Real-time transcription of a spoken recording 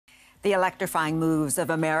The electrifying moves of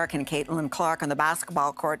American Caitlin Clark on the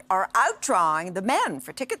basketball court are outdrawing the men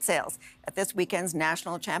for ticket sales at this weekend's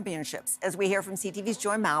national championships, as we hear from CTV's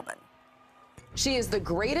Joy Malvin. She is the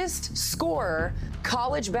greatest scorer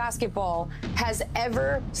college basketball has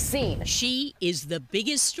ever seen. She is the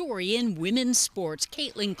biggest story in women's sports.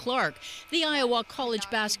 Caitlin Clark, the Iowa college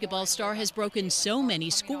basketball star, has broken so many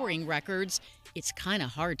scoring records, it's kind of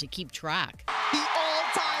hard to keep track. The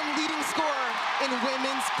all-time leading scorer in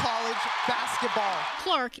women's college basketball.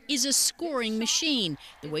 Clark is a scoring machine.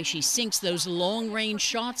 The way she sinks those long-range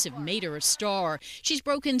shots have made her a star. She's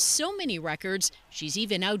broken so many records, she's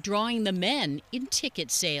even outdrawing the men in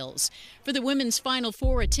ticket sales. For the women's Final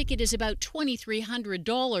Four, a ticket is about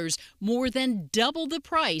 $2,300, more than double the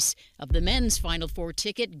price of the men's Final Four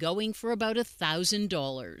ticket, going for about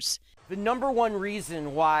 $1,000. The number one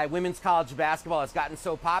reason why women's college basketball has gotten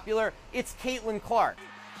so popular, it's Caitlin Clark.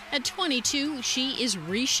 At 22, she is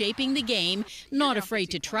reshaping the game, not afraid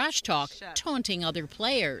to trash talk, taunting other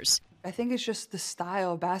players. I think it's just the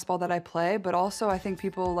style of basketball that I play, but also I think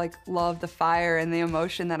people love the fire and the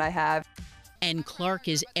emotion that I have. And Clark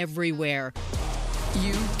is everywhere.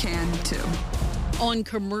 You can too. On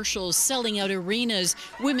commercials, selling out arenas,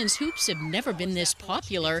 women's hoops have never been this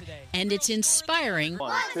popular, and it's inspiring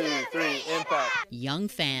 1, 2, 3, impact. Young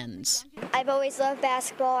fans. I've always loved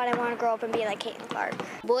basketball, and I want to grow up and be like Caitlin Clark.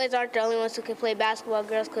 Boys aren't the only ones who can play basketball,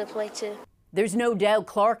 girls could play too. There's no doubt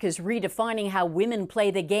Clark is redefining how women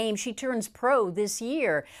play the game. She turns pro this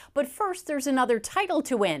year. But first, there's another title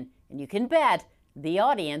to win, and you can bet the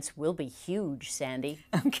audience will be huge, Sandy.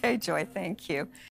 Okay, Joy, thank you.